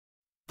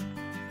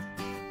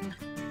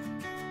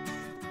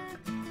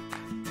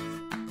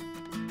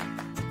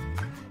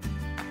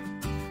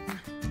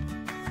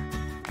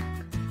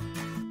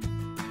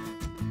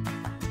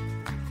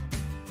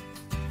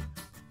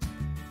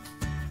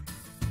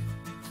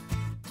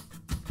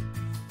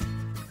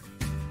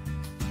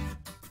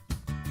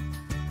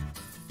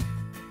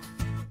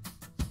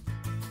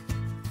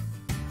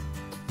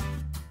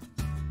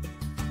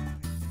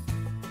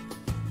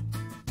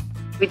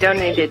We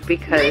donated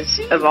because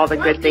of all the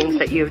good things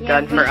that you've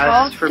done for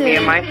us, for me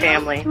and my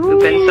family. We've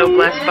been so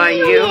blessed by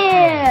you,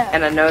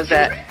 and I know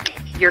that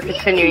you're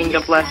continuing to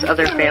bless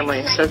other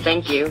families, so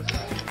thank you.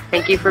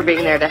 Thank you for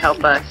being there to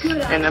help us,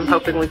 and I'm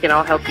hoping we can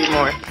all help you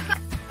more.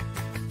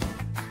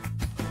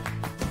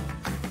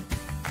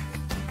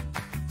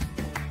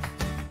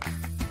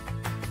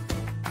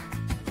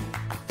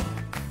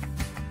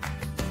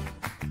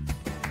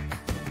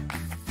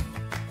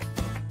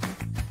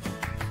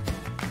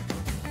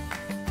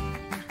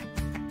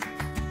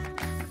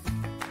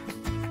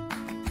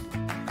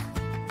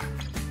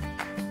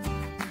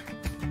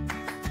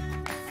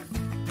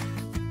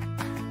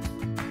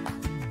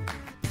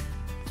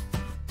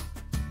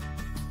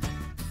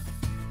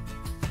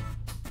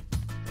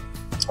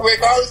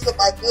 Regardless of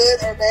my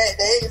good or bad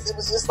days, it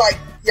was just like,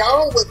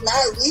 y'all would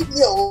not leave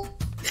me alone.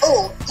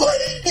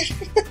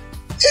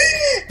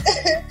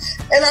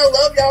 And I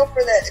love y'all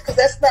for that, because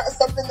that's not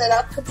something that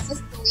I've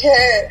consistently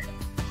had,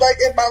 like,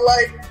 in my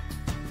life.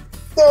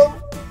 So,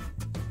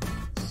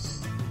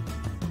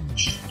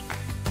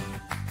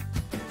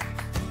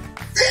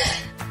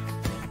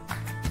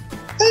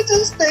 I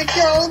just thank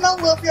y'all, and I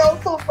love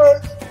y'all so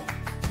much.